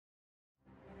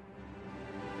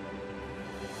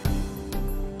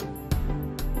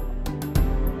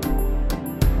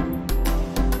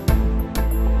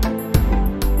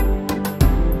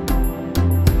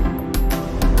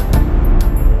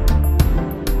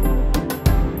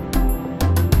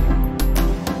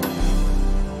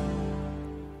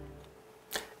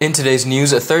In today's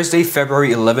news, Thursday, February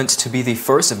 11th, to be the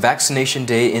first vaccination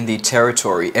day in the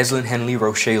territory, Eslyn Henley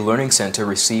Roche Learning Center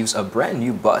receives a brand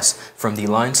new bus from the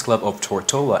Lions Club of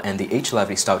Tortola, and the H.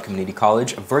 Laverty Stout Community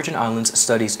College Virgin Islands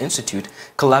Studies Institute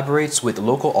collaborates with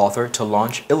local author to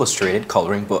launch illustrated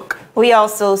coloring book. We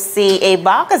also see a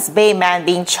Bacchus Bay man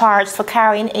being charged for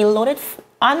carrying a loaded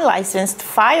unlicensed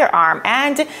firearm,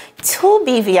 and 2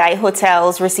 BVI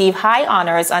hotels receive high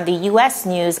honors on the U.S.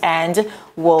 News and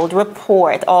World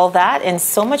Report. All that and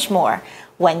so much more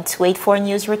when 284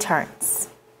 News returns.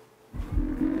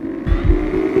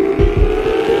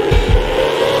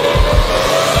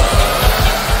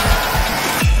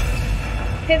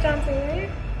 Hey, Johnson.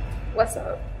 What's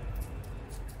up?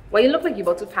 Well, you look like you're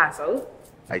about to pass out.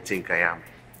 I think I am.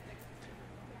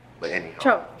 But anyhow.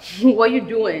 Cho, what you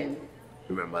doing?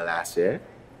 Remember last year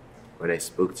when I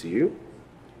spoke to you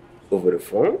over the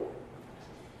phone?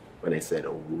 When I said,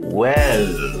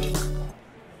 well.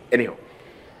 Anyhow,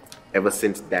 ever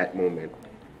since that moment,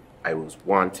 I was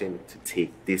wanting to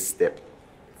take this step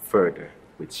further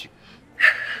with you.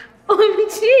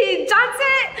 OMG,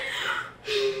 Johnson!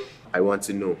 I want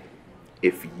to know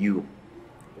if you,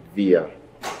 Via,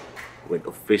 would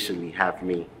officially have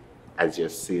me as your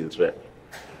sales rep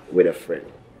with a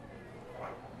friend.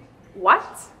 What?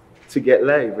 To get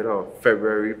live with our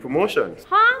February promotions.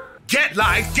 Huh? Get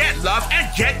live, get love, and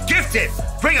get gifted.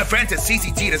 Bring a friend to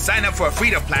CCT to sign up for a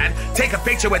freedom plan, take a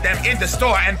picture with them in the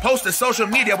store, and post to social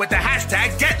media with the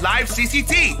hashtag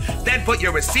GetLiveCCT. Then put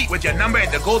your receipt with your number in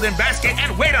the golden basket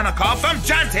and wait on a call from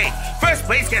Jante. First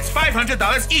place gets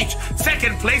 $500 each.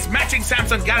 Second place, matching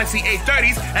Samsung Galaxy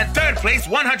A30s. And third place,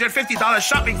 $150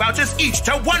 shopping vouchers each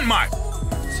to One-Mart.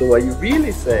 So what you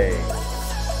really saying?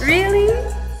 Really?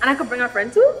 And I could bring a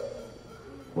friend too?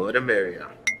 More the merrier.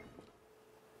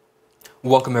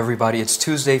 Welcome everybody. It's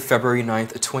Tuesday, February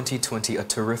 9th, 2020. A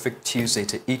terrific Tuesday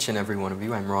to each and every one of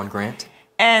you. I'm Ron Grant.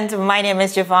 And my name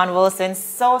is Javon Wilson.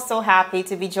 So happy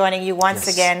to be joining you once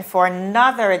again for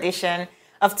another edition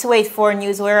of 284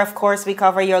 News, where of course we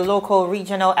cover your local,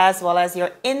 regional, as well as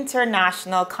your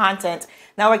international content.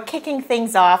 Now we're kicking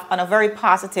things off on a very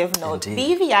positive note.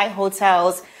 Indeed. BVI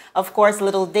hotels, of course,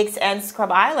 Little Dix and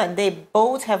Scrub Island, they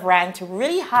both have ranked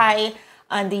really high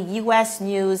on the U.S.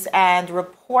 News and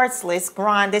Reports list.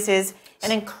 Ron, this is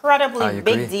an incredibly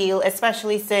big deal,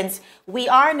 especially since we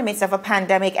are in the midst of a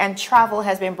pandemic and travel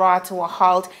has been brought to a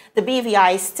halt. The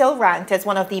BVI is still ranked as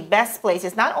one of the best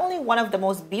places, not only one of the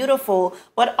most beautiful,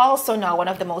 but also now one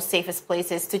of the most safest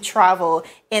places to travel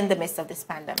in the midst of this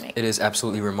pandemic. It is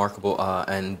absolutely remarkable,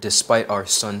 and despite our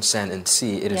sun, sand, and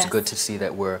sea, it is good to see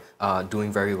that we're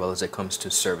doing very well as it comes to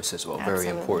service as well. Very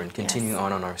important. Continuing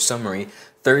on our summary,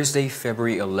 Thursday,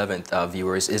 February 11th,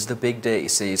 viewers, is the big day,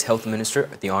 says Health Minister,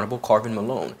 the Honorable Carvin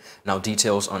Malone. Now,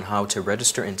 details on how to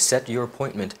register and set your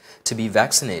appointment to be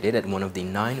vaccinated at one of the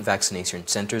 9 vaccination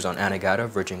centers on Anegada,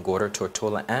 Virgin Gorda,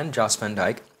 Tortola, and Jost Van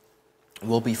Dyke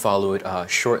will be followed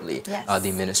shortly.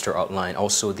 The minister outlined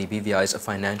also the BVI's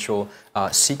financial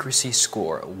secrecy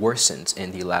score worsens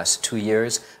in the last 2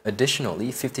 years. Additionally,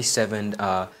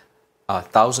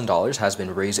 $1,000 has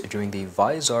been raised during the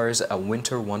Vizar's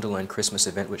Winter Wonderland Christmas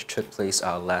event, which took place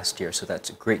last year. So that's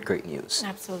great news.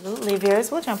 Absolutely. Viewers,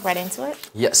 we'll jump right into it.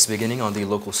 Yes, beginning on the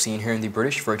local scene here in the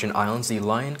British Virgin Islands, the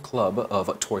Lion Club of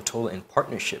Tortola, in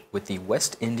partnership with the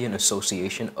West Indian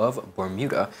Association of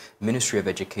Bermuda, Ministry of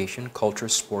Education, Culture,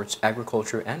 Sports,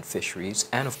 Agriculture and Fisheries,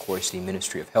 and of course the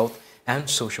Ministry of Health and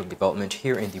Social Development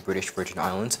here in the British Virgin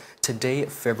Islands, today,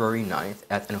 February 9th,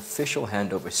 at an official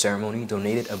handover ceremony,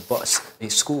 donated a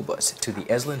school bus, to the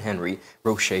Eslyn Henley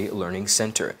Roche Learning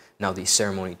Center. Now, the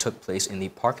ceremony took place in the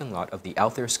parking lot of the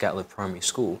Althea Scatliff Primary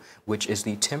School, which is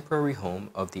the temporary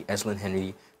home of the Eslyn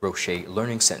Henley Roche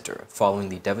Learning Center. Following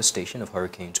the devastation of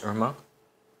Hurricanes Irma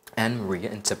and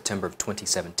Maria in September of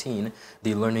 2017,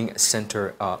 the Learning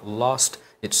Center lost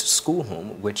its school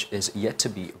home, which is yet to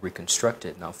be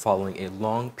reconstructed. Now, following a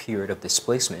long period of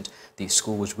displacement, the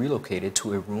school was relocated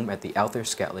to a room at the Althea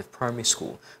Scatliff Primary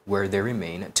School, where they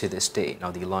remain to this day. Now,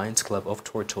 the Lions Club of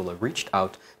Tortola reached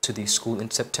out to the school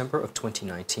in September of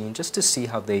 2019 just to see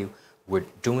how they were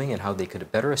doing and how they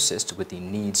could better assist with the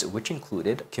needs, which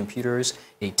included computers,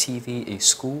 a TV, a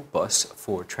school bus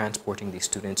for transporting the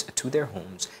students to their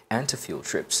homes and to field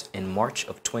trips. In March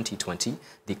of 2020,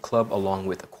 the club, along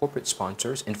with corporate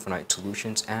sponsors, Infinite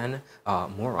Solutions and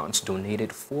Morons,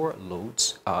 donated 4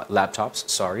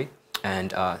 laptops,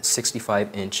 and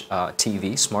 65-inch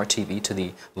TV, smart TV, to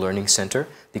the Learning Center.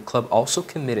 The club also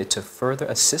committed to further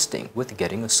assisting with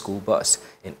getting a school bus.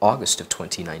 In August of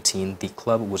 2019, the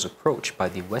club was approached by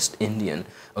the West Indian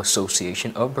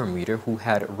Association of Bermuda, who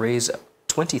had raised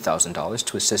 $20,000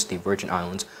 to assist the Virgin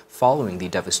Islands following the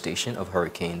devastation of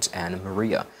Hurricanes Anne and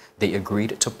Maria. They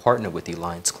agreed to partner with the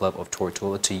Lions Club of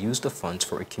Tortola to use the funds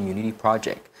for a community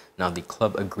project. Now, the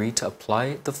club agreed to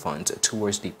apply the funds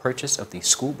towards the purchase of the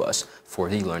school bus for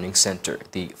the Learning Center.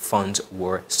 The funds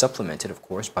were supplemented, of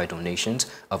course, by donations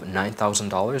of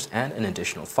 $9,000 and an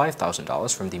additional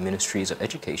 $5,000 from the Ministries of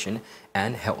Education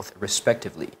and Health,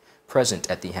 respectively.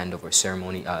 Present at the handover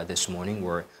ceremony this morning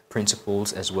were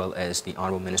principals as well as the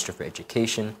Honorable Minister for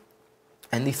Education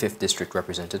and the 5th District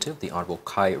Representative, the Honorable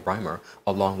Kai Reimer,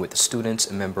 along with the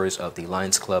students, members of the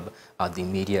Lions Club, the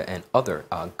media, and other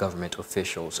government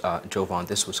officials. Jovan,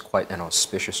 this was quite an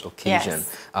auspicious occasion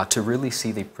to really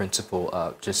see the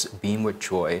principal just beam with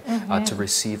joy to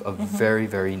receive a very,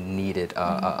 very needed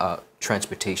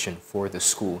transportation for the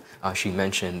school. She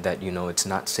mentioned that, you know, it's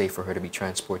not safe for her to be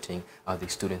transporting the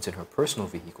students in her personal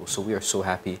vehicle. So we are so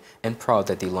happy and proud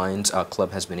that the Lions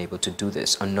Club has been able to do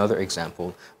this. Another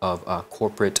example of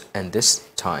corporate and this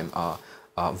time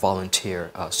volunteer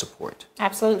support.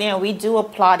 Absolutely, and we do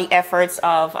applaud the efforts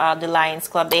of the Lions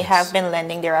Club. They have been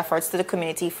lending their efforts to the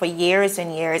community for years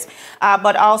and years.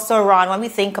 But also, Ron, when we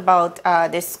think about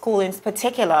this school in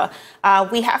particular,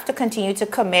 we have to continue to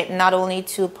commit not only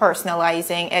to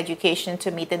personalizing education to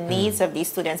meet the needs of these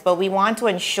students, but we want to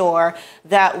ensure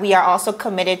that we are also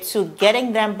committed to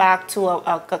getting them back to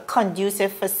a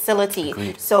conducive facility.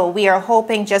 Agreed. So we are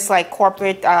hoping, just like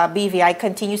corporate BVI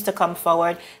continues to come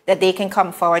forward, that they can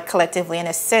come forward collectively and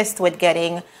assist with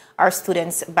getting our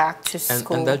students back to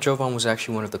school. And that, Jovan, was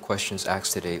actually one of the questions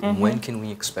asked today. When can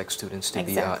we expect students to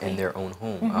be in their own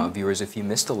home? Viewers, if you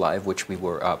missed the live, which we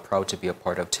were proud to be a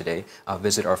part of today,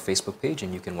 visit our Facebook page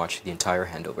and you can watch the entire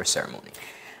handover ceremony.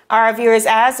 Our viewers,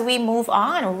 as we move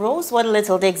on, Rosewood,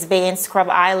 Little Dix Bay and Scrub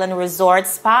Island Resort,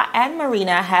 Spa and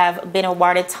Marina have been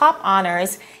awarded top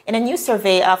honors in a new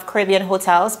survey of Caribbean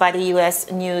hotels by the U.S.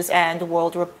 News and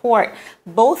World Report.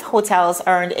 Both hotels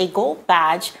earned a gold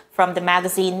badge from the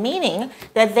magazine, meaning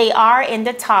that they are in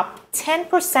the top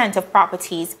 10% of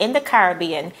properties in the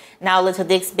Caribbean. Now, Little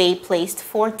Dix Bay placed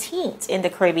 14th in the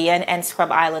Caribbean and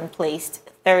Scrub Island placed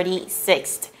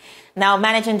 36th. Now,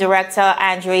 Managing Director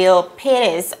Andrea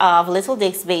Perez of Little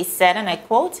Dix Bay said, and I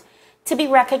quote, "To be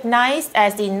recognized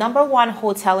as the #1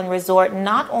 hotel and resort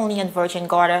not only in Virgin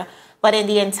Gorda, but in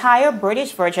the entire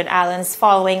British Virgin Islands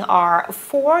following our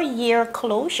 4-year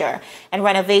closure and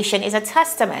renovation is a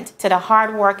testament to the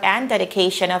hard work and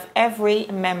dedication of every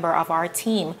member of our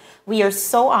team. We are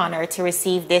so honored to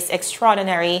receive this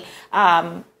extraordinary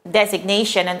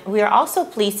designation, and we are also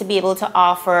pleased to be able to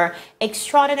offer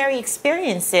extraordinary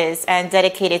experiences and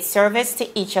dedicated service to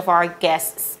each of our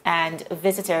guests and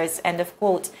visitors," end of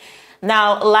quote.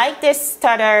 Now, like this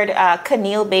stuttered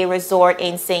Caneel Bay Resort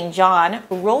in St. John,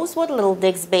 Rosewood Little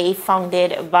Dix Bay,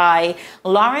 founded by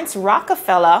Lawrence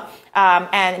Rockefeller,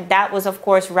 and that was, of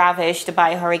course, ravaged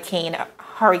by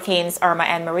Hurricanes Irma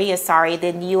and Maria.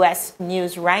 The U.S.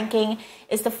 News ranking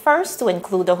is the first to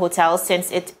include the hotel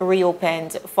since it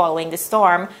reopened following the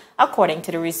storm, according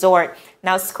to the resort.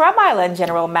 Now, Scrub Island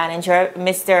General Manager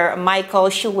Mr. Michael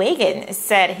Schuwagen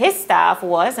said his staff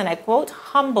was, and I quote,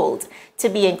 "humbled to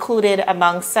be included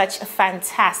among such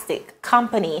fantastic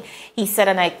company." He said,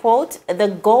 and I quote, "The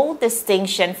gold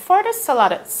distinction further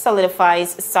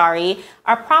solidifies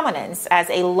our prominence as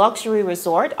a luxury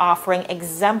resort offering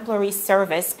exemplary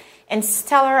service and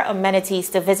stellar amenities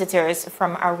to visitors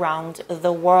from around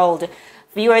the world."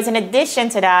 Viewers, in addition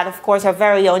to that, of course, our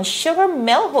very own Sugar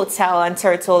Mill Hotel in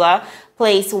Tortola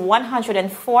placed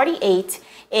 148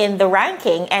 in the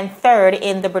ranking and 3rd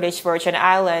in the British Virgin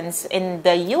Islands. In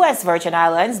the U.S. Virgin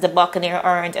Islands, the Buccaneer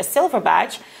earned a silver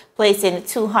badge, placing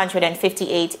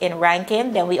 258 in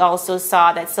ranking. Then we also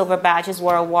saw that silver badges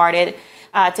were awarded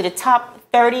to the top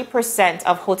 30%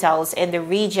 of hotels in the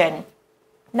region.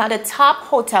 Now, the top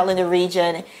hotel in the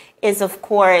region is, of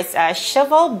course,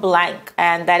 Cheval Blanc,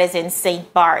 and that is in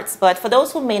St. Bart's. But for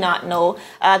those who may not know,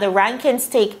 the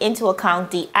rankings take into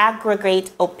account the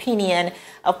aggregate opinion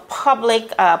of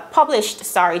published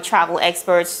travel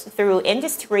experts through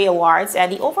industry awards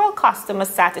and the overall customer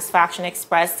satisfaction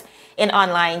expressed in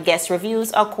online guest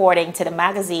reviews, according to the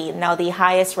magazine. Now, the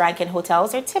highest ranking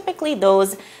hotels are typically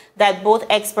those that both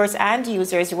experts and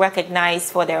users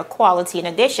recognize for their quality. In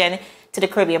addition to the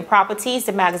Caribbean properties,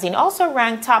 the magazine also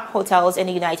ranked top hotels in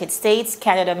the United States,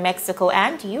 Canada, Mexico,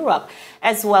 and Europe,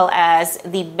 as well as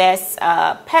the best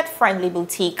pet-friendly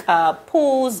boutique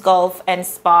pools, golf, and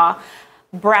spa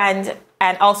brand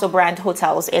and also brand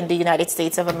hotels in the United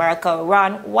States of America.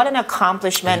 Ron, what an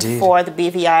accomplishment Indeed. for the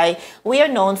BVI. We are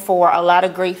known for a lot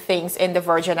of great things in the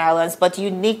Virgin Islands, but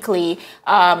uniquely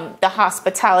the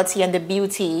hospitality and the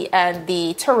beauty and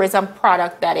the tourism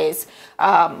product that is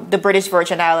the British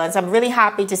Virgin Islands. I'm really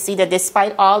happy to see that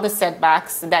despite all the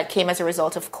setbacks that came as a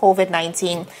result of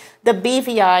COVID-19, the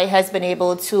BVI has been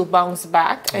able to bounce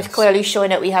back. Yes. It's clearly showing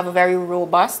that we have a very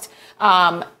robust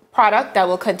product that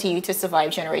will continue to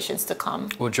survive generations to come.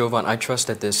 Well, Jovan, I trust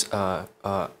that this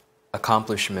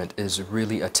accomplishment is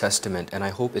really a testament, and I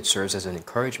hope it serves as an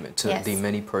encouragement to Yes. the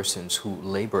many persons who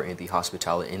labor in the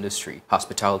hospitality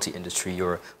industry.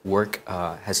 Your work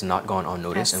has not gone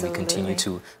unnoticed, and we continue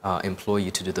to employ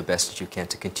you to do the best that you can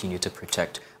to continue to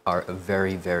protect our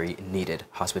very, very needed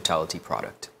hospitality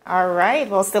product. All right.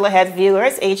 Well, still ahead,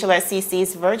 viewers,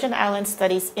 HLSCC's Virgin Islands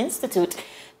Studies Institute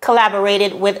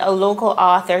collaborated with a local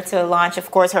author to launch,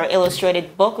 of course, her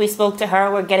illustrated book. We spoke to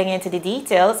her. We're getting into the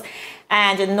details.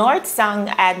 And the North Sung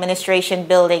Administration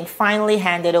Building finally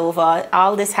handed over.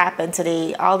 All this happened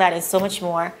today. All that and so much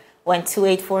more when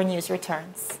 284 News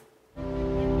returns.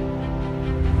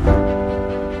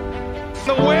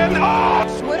 The win! Oh!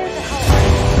 What are the hell?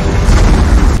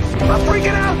 I'm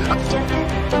freaking out!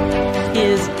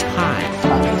 Is time.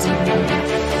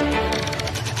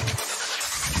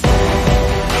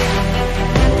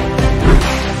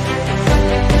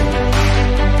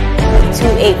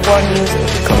 284 News.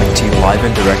 Coming to you live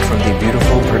and direct from the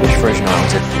beautiful British Virgin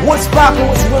Islands. What's poppin',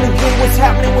 what's really good, what's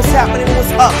happening, what's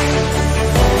up?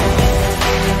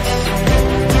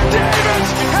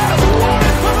 Davis has won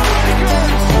it for the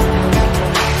Lakers!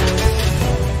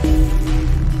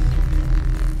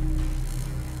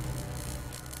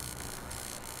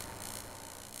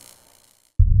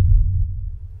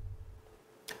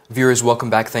 Viewers, welcome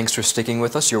back. Thanks for sticking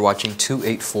with us. You're watching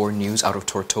 284 News out of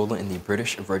Tortola in the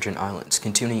British Virgin Islands.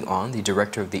 Continuing on, the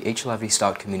director of the H. Lavely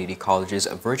Stout Community College's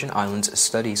Virgin Islands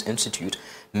Studies Institute,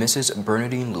 Mrs.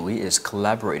 Bernadine Louis, is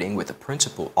collaborating with the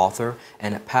principal author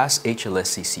and past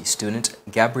HLSCC student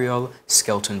Gabrielle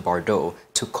Skelton Bardot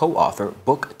to co-author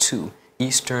Book 2,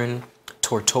 Eastern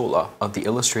Tortola, of the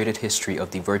Illustrated History of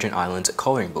the Virgin Islands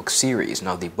coloring book series.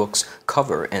 Now, the book's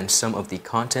cover and some of the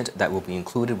content that will be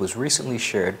included was recently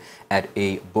shared at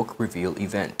a book reveal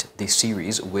event. The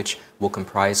series, which will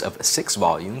comprise of 6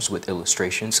 volumes with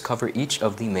illustrations, cover each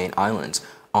of the main islands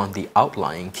on the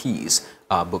outlying keys.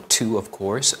 Book 2, of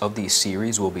course, of the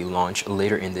series will be launched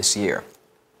later in this year.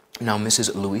 Now,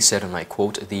 Mrs. Louis said, and I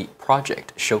quote, "The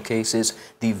project showcases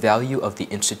the value of the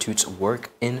Institute's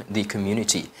work in the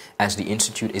community, as the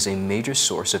Institute is a major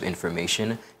source of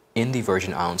information in the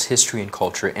Virgin Islands history and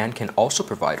culture and can also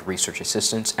provide research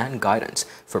assistance and guidance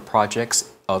for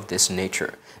projects of this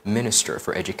nature." Minister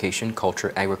for Education,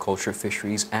 Culture, Agriculture,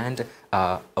 Fisheries, and,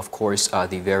 of course,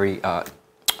 the very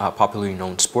popularly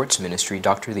known Sports Ministry,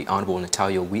 Dr. the Honorable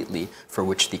Natalia Wheatley, for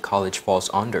which the college falls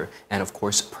under, and of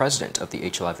course President of the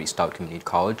H. Lavely Stout Community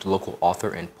College, local author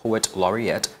and poet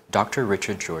laureate, Dr.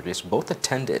 Richard Georges, both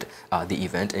attended the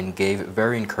event and gave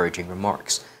very encouraging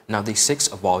remarks. Now, the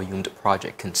 6-volumed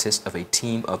project consists of a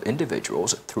team of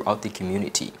individuals throughout the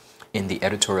community. In the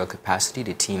editorial capacity,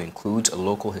 the team includes a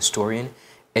local historian,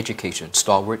 education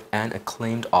stalwart and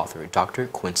acclaimed author Dr.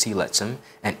 Quincy Lettsam,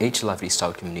 and H. Lavely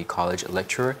Stout Community College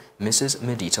lecturer Mrs.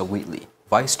 Medita Wheatley,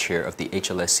 Vice Chair of the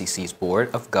HLSCC's Board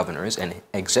of Governors and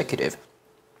Executive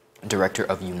Director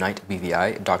of Unite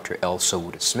BVI, Dr. L.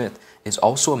 Sawuda Smith, is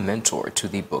also a mentor to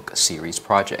the book series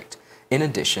project. In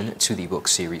addition to the book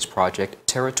series project,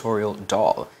 Territorial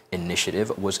Doll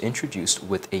Initiative was introduced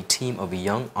with a team of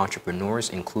young entrepreneurs,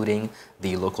 including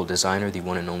the local designer, the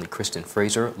one and only Kristen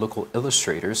Fraser, local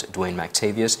illustrators, Dwayne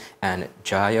McTavius and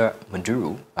Jaya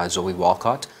Maduru, Zoe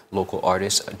Walcott, local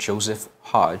artists Joseph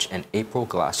Hodge and April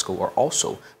Glasgow are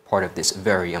also part of this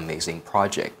very amazing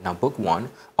project. Now, Book 1,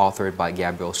 authored by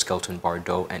Gabrielle Skelton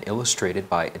Bardot and illustrated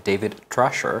by David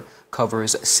Trasher,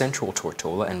 covers Central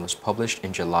Tortola and was published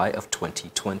in July of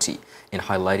 2020 in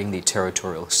highlighting the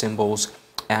territorial symbols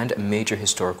and major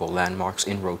historical landmarks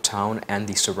in Road Town and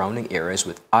the surrounding areas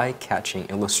with eye-catching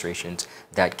illustrations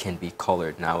that can be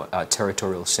colored. Now,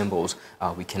 territorial symbols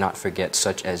we cannot forget,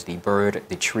 such as the bird,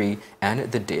 the tree,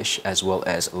 and the dish, as well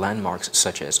as landmarks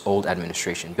such as Old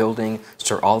Administration Building,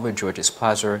 Sir Oliver Georges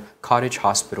Plaza, Cottage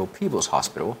Hospital, Peebles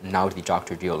Hospital, now the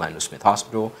Dr. D. Orlando Smith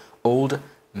Hospital, Old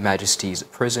Majesty's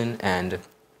Prison, and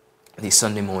the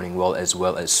Sunday Morning Well, as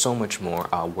well as so much more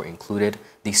were included.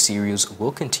 The series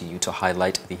will continue to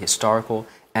highlight the historical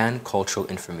and cultural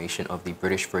information of the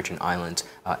British Virgin Islands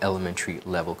elementary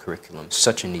level curriculum.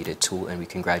 Such a needed tool, and we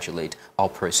congratulate all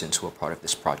persons who are part of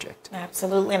this project.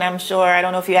 Absolutely, and I'm sure, I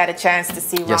don't know if you had a chance to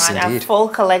see, Ron, yes, a full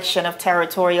collection of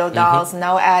territorial dolls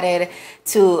now added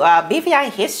to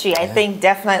BVI history. I think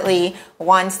definitely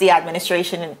once the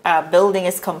administration building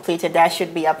is completed, that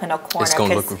should be up in a corner. It's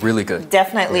going to look really good.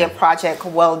 Definitely a project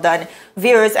well done.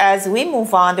 Viewers, as we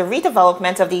move on, the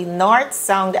redevelopment of the North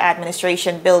Sound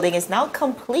Administration building is now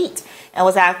complete and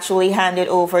was actually handed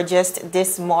over just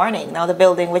this morning. Now, the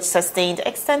building, which sustained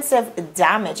extensive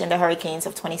damage in the hurricanes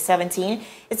of 2017,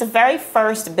 is the very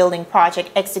first building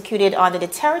project executed under the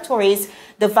territory's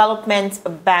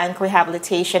Development Bank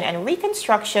Rehabilitation and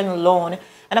Reconstruction Loan,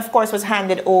 and of course was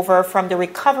handed over from the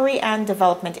Recovery and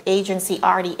Development Agency,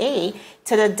 RDA,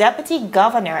 to the Deputy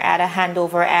Governor at a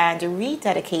handover and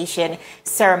rededication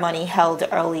ceremony held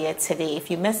earlier today. If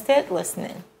you missed it, listen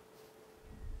in.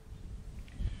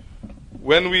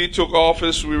 When we took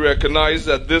office, we recognized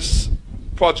that this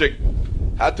project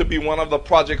had to be one of the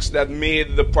projects that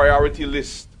made the priority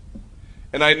list.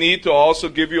 And I need to also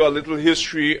give you a little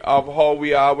history of how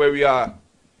we are where we are.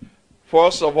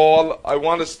 First of all, I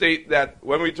want to state that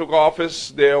when we took office,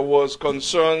 there was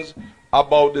concerns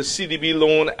about the CDB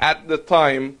loan at the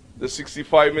time, the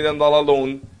 $65 million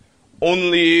loan,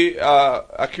 only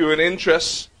accruing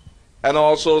interest and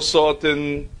also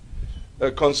certain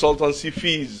consultancy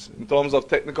fees in terms of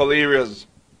technical areas.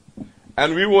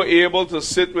 And we were able to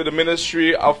sit with the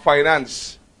Ministry of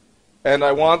Finance. And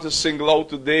I want to single out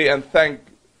today and thank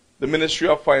the Ministry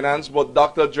of Finance, but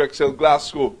Dr. Drexel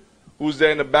Glasgow, who's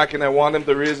there in the back, and I want him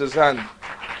to raise his hand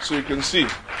so you can see.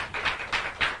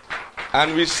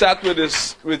 And we sat with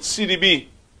CDB,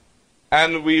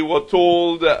 and we were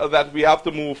told that we have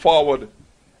to move forward.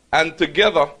 And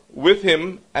together with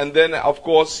him, and then of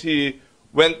course he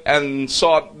went and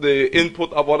sought the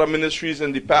input of other ministries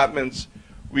and departments,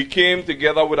 we came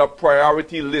together with a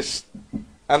priority list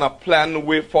and a planned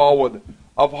way forward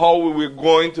of how we were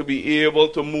going to be able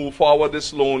to move forward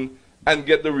this loan and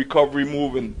get the recovery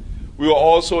moving. We were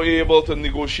also able to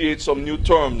negotiate some new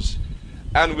terms.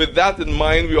 And with that in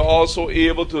mind, we were also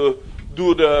able to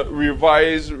do the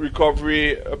revised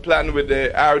recovery plan with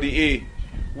the RDA,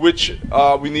 which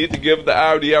we need to give the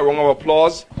RDA a round of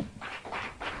applause.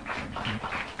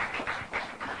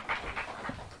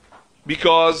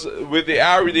 Because with the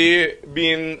RDA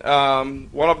being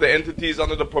one of the entities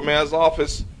under the Premier's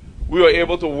office, we were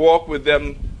able to work with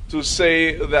them to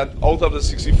say that out of the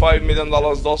 $65 million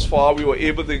thus far, we were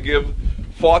able to give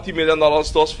 $40 million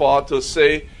thus far to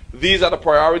say these are the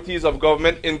priorities of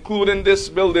government, including this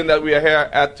building that we are here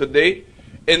at today,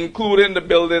 including the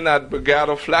building at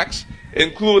Brigado Flax,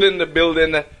 including the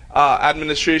building,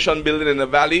 administration building in the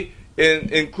valley,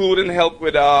 including help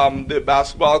with the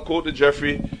basketball court, the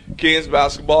Jeffrey Keynes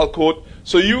basketball court.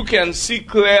 So you can see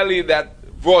clearly that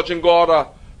Virgin Gorda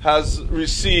has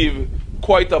received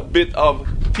quite a bit of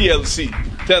TLC,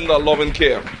 tender love and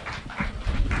care.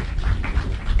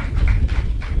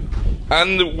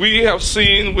 And we have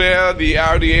seen where the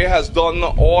RDA has done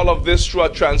all of this through a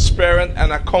transparent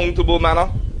and accountable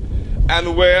manner,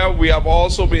 and where we have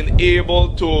also been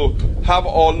able to have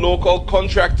our local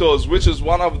contractors, which is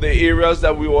one of the areas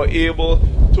that we were able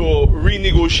to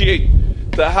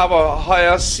renegotiate, to have a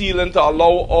higher ceiling to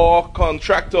allow our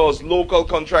contractors, local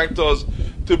contractors,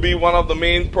 to be one of the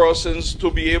main persons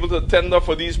to be able to tender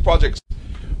for these projects.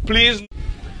 Please.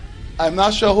 I'm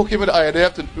not sure who came with the idea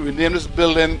to rename this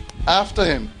building after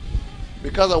him,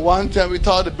 because at one time we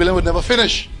thought the building would never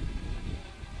finish.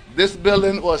 This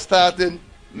building was started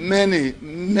many,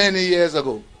 many years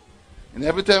ago. And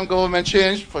every time government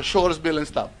changed, for sure this building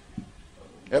stopped.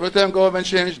 Every time government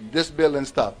changed, this building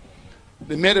stopped.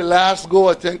 They made the last go,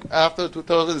 I think, after the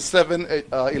 2007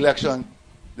 election.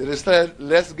 They decided,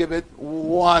 let's give it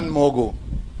one more go.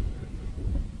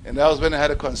 And that was when I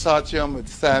had a consortium with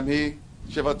Sammy,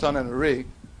 Chiverton, and Ray,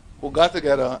 who got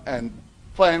together and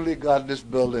finally got this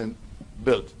building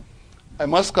built. I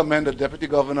must commend the Deputy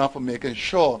Governor for making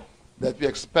sure that we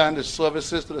expand the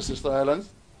services to the Sister Islands.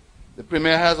 The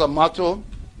Premier has a motto,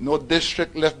 no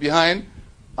district left behind.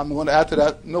 I'm going to add to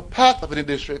that, no part of any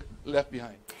district left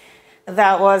behind.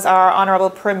 That was our Honorable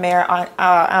Premier,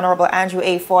 Honorable Andrew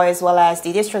A. Foy, as well as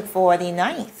the District for the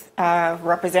 9th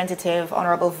Representative,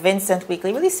 Honorable Vincent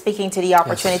Weekly, really speaking to the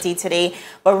opportunity today.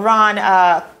 But Ron,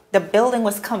 the building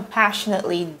was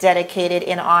compassionately dedicated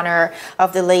in honor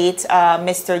of the late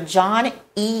Mr. John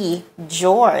E.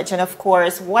 George. And of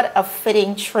course, what a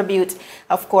fitting tribute,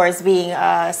 of course, being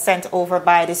sent over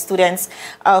by the students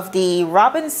of the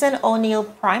Robinson O'Neill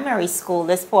Primary School.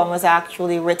 This poem was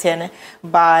actually written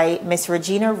by Miss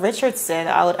Regina Richardson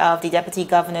out of the Deputy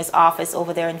Governor's office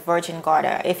over there in Virgin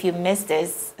Gorda. If you missed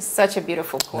this, such a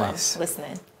beautiful poem. Nice.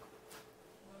 Listening.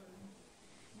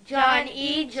 John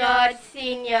E. George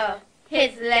Sr.,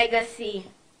 his legacy.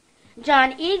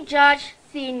 John E. George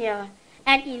Sr.,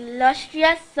 an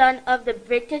illustrious son of the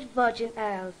British Virgin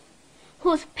Isles,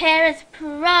 whose parents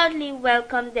proudly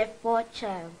welcomed their fourth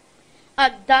child,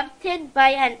 adopted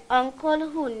by an uncle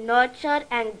who nurtured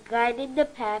and guided the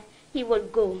path he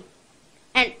would go,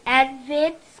 an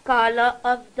avid scholar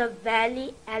of the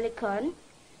Valley Alicon,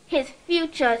 his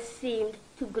future seemed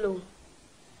to glow.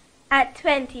 At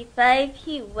 25,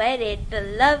 he wedded the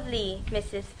lovely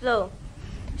Mrs. Flo,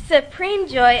 supreme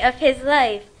joy of his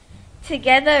life.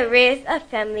 Together raised a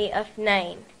family of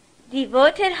 9,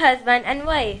 devoted husband and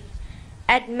wife.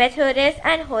 At Methodist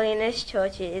and Holiness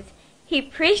churches, he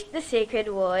preached the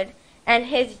sacred word, and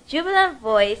his jubilant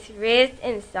voice, raised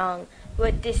in song,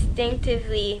 would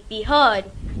distinctively be heard.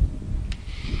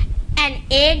 An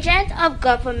agent of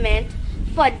government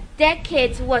for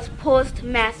decades was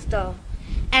postmaster,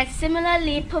 and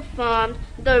similarly performed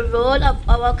the role of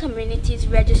our community's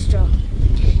registrar.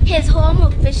 His home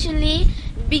officially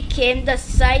became the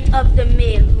site of the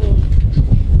mail room.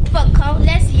 For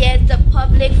countless years, the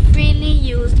public freely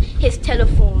used his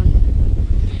telephone.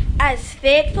 As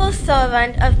faithful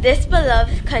servant of this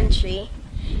beloved country,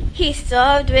 he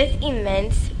served with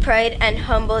immense pride and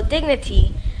humble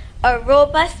dignity. A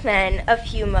robust man of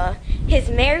humor, his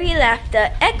merry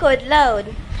laughter echoed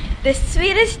loud. The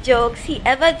sweetest jokes he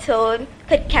ever told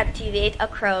could captivate a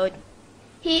crowd.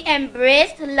 He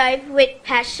embraced life with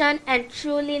passion and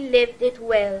truly lived it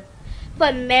well.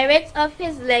 For merits of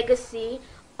his legacy,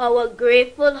 our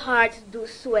grateful hearts do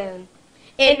swell.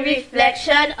 In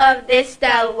reflection of this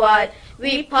stalwart,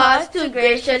 we pause to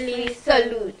graciously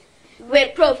salute,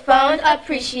 with profound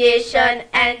appreciation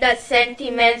and the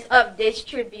sentiments of this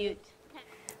tribute.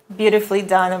 Beautifully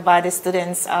done by the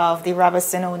students of the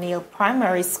Robinson O'Neill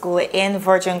Primary School in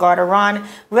Virgin Gorda. Ron,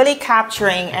 really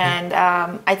capturing and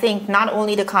I think not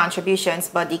only the contributions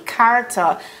but the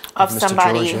character of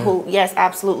somebody George, who, yes,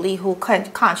 absolutely, who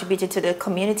contributed to the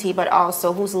community but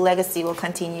also whose legacy will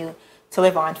continue to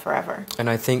live on forever. And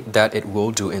I think that it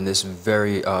will do in this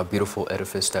very beautiful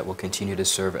edifice that will continue to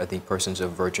serve at the persons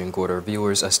of Virgin Gorda.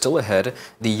 Viewers, still ahead,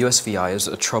 the USVI is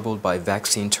troubled by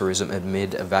vaccine tourism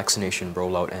amid a vaccination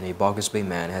rollout, and a Boggers Bay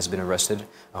man has been arrested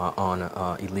on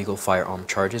illegal firearm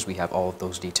charges. We have all of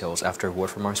those details after a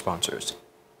word from our sponsors.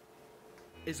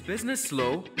 Is business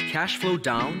slow? Cash flow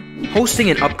down? Hosting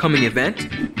an upcoming event?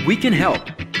 We can help.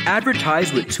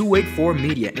 Advertise with 284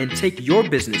 Media and take your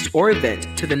business or event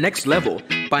to the next level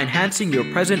by enhancing your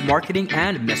present marketing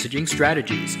and messaging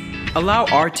strategies. Allow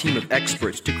our team of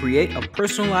experts to create a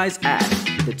personalized ad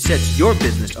that sets your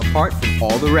business apart from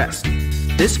all the rest.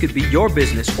 This could be your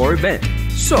business or event.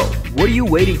 So, what are you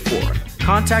waiting for?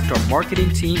 Contact our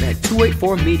marketing team at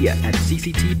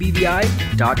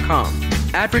 284media@cctbvi.com.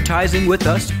 Advertising with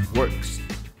us works.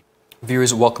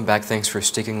 Viewers, welcome back. Thanks for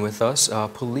sticking with us.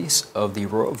 Police of the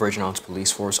Royal Virgin Islands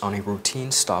Police Force, on a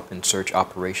routine stop and search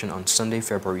operation on Sunday,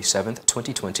 February 7th,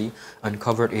 2020,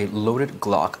 uncovered a loaded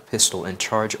Glock pistol and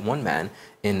charged one man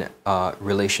in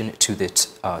relation to the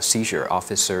seizure.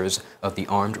 Officers of the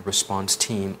Armed Response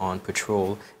Team on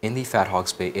patrol in the Fat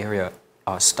Hawks Bay area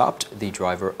stopped the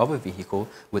driver of a vehicle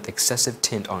with excessive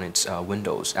tint on its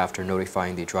windows. After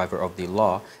notifying the driver of the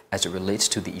law as it relates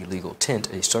to the illegal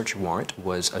tint, a search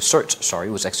was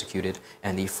executed,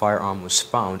 and the firearm was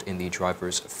found in the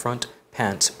driver's front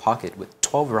pants pocket with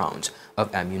 12 rounds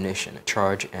of ammunition.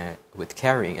 Charged with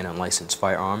carrying an unlicensed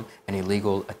firearm and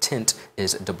illegal tint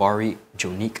is Dabari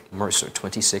Jonique Mercer,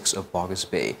 26, of Boggers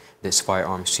Bay. This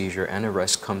firearm seizure and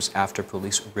arrest comes after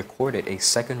police recorded a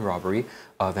second robbery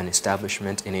of an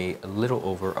establishment in a little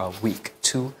over a week.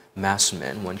 2 masked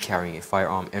men, one carrying a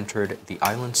firearm, entered the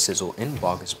Island Sizzle in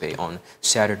Boggers Bay on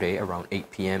Saturday around 8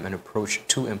 p.m. and approached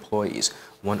 2 employees.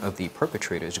 One of the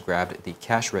perpetrators grabbed the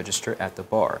cash register at the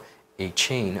bar, a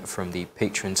chain from the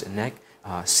patron's neck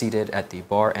seated at the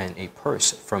bar, and a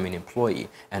purse from an employee,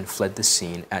 and fled the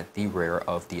scene at the rear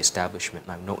of the establishment.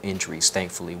 Now, no injuries,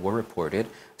 thankfully, were reported.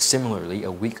 Similarly,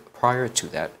 a week prior to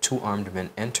that, 2 armed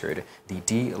men entered the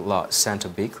De La Santa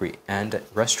Bakery and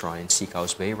Restaurant in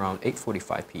Seacoast Bay around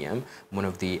 8:45 p.m. One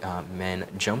of the men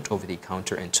jumped over the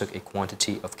counter and took a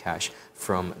quantity of cash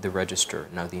from the register.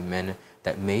 Now, the men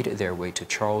that made their way to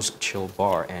Charles Chill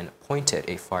Bar and pointed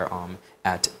a firearm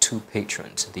at 2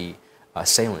 patrons. The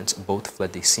assailants both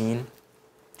fled the scene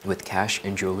with cash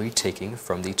and jewelry taken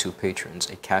from the two patrons,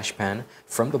 a cash pan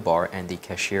from the bar and the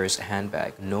cashier's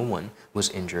handbag. No one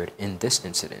was injured in this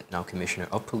incident. Now, Commissioner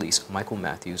of Police Michael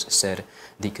Matthews said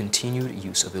the continued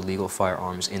use of illegal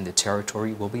firearms in the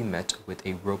territory will be met with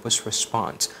a robust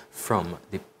response from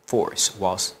the force,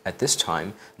 whilst at this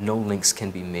time no links can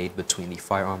be made between the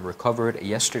firearm recovered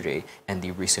yesterday and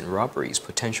the recent robberies.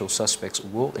 Potential suspects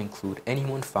will include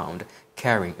anyone found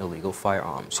carrying illegal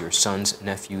firearms. Your sons,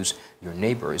 nephews, your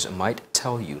neighbors might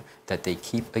tell you that they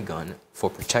keep a gun for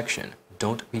protection.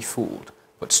 Don't be fooled.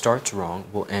 What starts wrong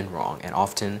will end wrong, and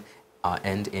often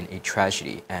end in a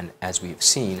tragedy. And as we've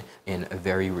seen in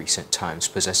very recent times,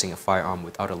 possessing a firearm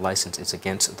without a license is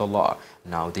against the law.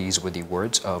 Now, these were the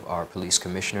words of our police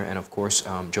commissioner, and of course,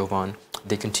 Jovan,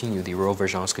 the Royal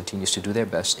Vergence continues to do their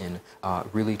best in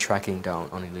really tracking down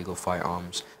on illegal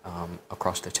firearms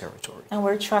across the territory. And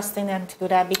we're trusting them to do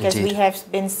that because Indeed. we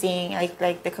have been seeing,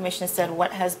 like the commissioner said,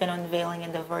 what has been unveiling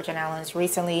in the Virgin Islands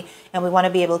recently, and we want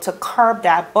to be able to curb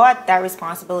that, but that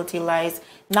responsibility lies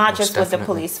not just with the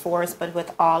police force, but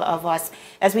with all of us.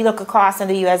 As we look across in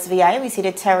the USVI, we see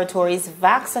the territory's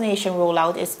vaccination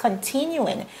rollout is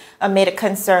continuing amid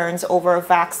concerns over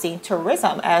vaccine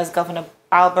tourism, as Governor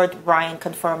Albert Bryan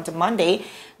confirmed Monday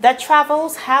that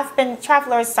travelers have been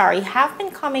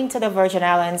coming to the Virgin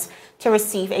Islands to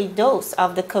receive a dose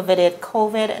of the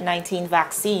COVID-19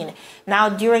 vaccine. Now,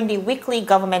 during the weekly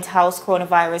Government House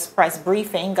coronavirus press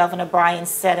briefing, Governor Bryan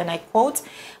said, and I quote,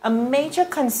 "A major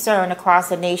concern across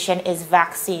the nation is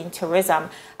vaccine tourism.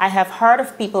 I have heard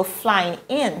of people flying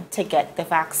in to get the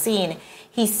vaccine."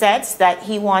 He said that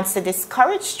he wants to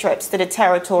discourage trips to the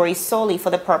territory solely for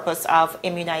the purpose of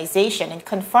immunization, and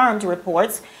confirmed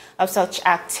reports of such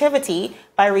activity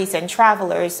by recent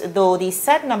travelers, though the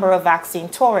set number of vaccine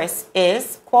tourists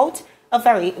is, quote, a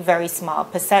very, very small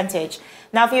percentage.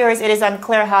 Now, viewers, it is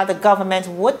unclear how the government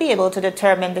would be able to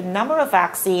determine the number of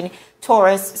vaccine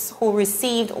tourists who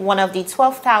received one of the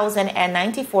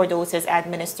 12,094 doses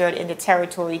administered in the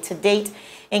territory to date,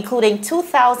 including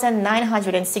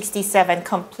 2,967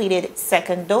 completed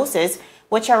second doses,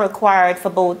 which are required for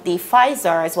both the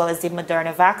Pfizer as well as the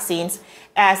Moderna vaccines,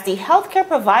 as the healthcare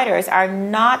providers are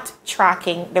not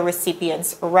tracking the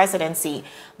recipient's residency.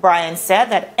 Bryan said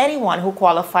that anyone who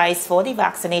qualifies for the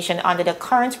vaccination under the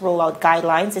current rollout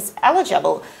guidelines is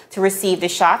eligible to receive the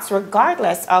shots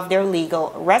regardless of their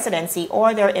legal residency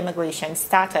or their immigration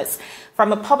status.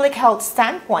 From a public health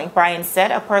standpoint, Bryan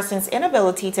said a person's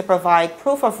inability to provide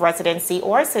proof of residency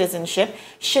or citizenship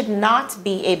should not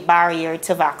be a barrier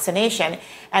to vaccination,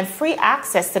 and free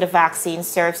access to the vaccine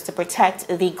serves to protect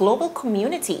the global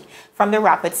community from the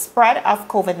rapid spread of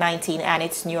COVID-19 and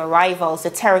its new arrivals.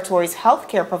 The territory's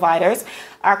healthcare providers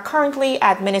are currently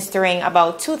administering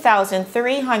about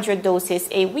 2,300 doses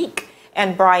a week.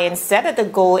 And Bryan said that the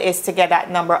goal is to get that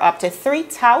number up to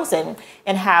 3,000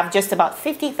 and have just about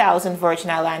 50,000 Virgin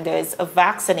Islanders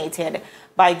vaccinated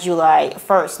by July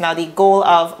 1st. Now, the goal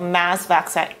of mass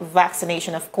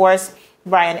vaccination, of course,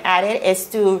 Bryan added, is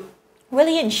to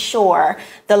really ensure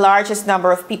the largest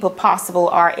number of people possible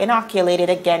are inoculated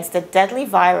against the deadly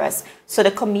virus so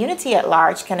the community at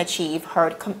large can achieve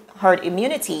herd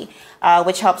immunity,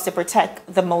 which helps to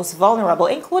protect the most vulnerable,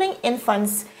 including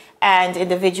infants and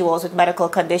individuals with medical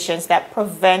conditions that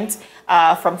prevent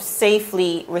from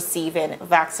safely receiving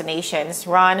vaccinations.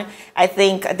 Ron, I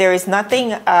think there is nothing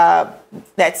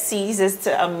that ceases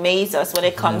to amaze us when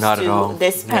it comes to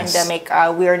this pandemic.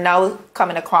 We are now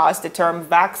coming across the term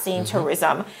vaccine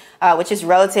tourism, which is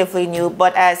relatively new,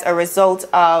 but as a result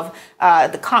of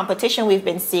the competition we've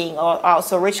been seeing,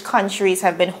 also rich countries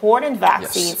have been hoarding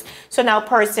vaccines. So now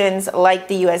persons like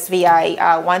the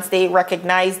USVI, once they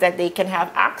recognize that they can have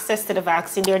access to the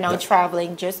vaccine, they're now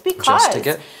traveling just because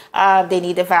they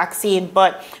need the vaccine.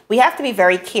 But we have to be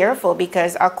very careful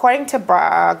because according to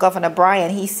Governor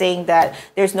Bryan, he's saying that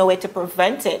there's no way to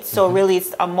prevent it. So really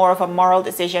it's more of a moral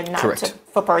decision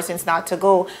for persons not to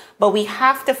go. But we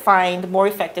have to find more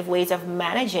effective ways of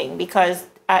managing, because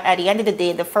at the end of the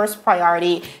day, the first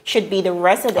priority should be the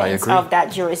residents of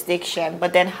that jurisdiction.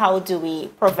 But then how do we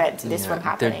prevent this from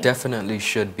happening? There definitely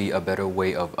should be a better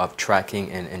way of tracking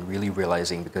and really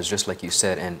realizing, because just like you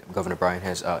said, and Governor Bryan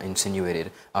has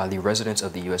insinuated, the residents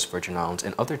of the U.S. Virgin Islands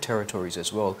and other territories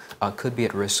as well could be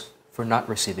at risk for not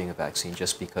receiving a vaccine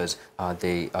just because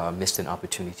they missed an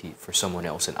opportunity for someone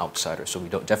else, an outsider. So we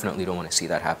definitely don't want to see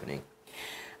that happening.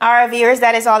 All right, viewers,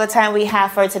 that is all the time we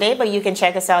have for today, but you can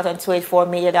check us out on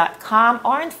 284media.com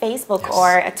or on Facebook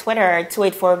or Twitter,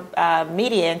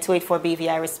 284media and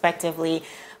 284BVI respectively.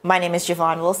 My name is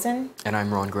Javon Wilson. And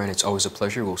I'm Ron Grant. It's always a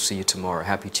pleasure. We'll see you tomorrow.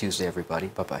 Happy Tuesday, everybody.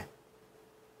 Bye-bye.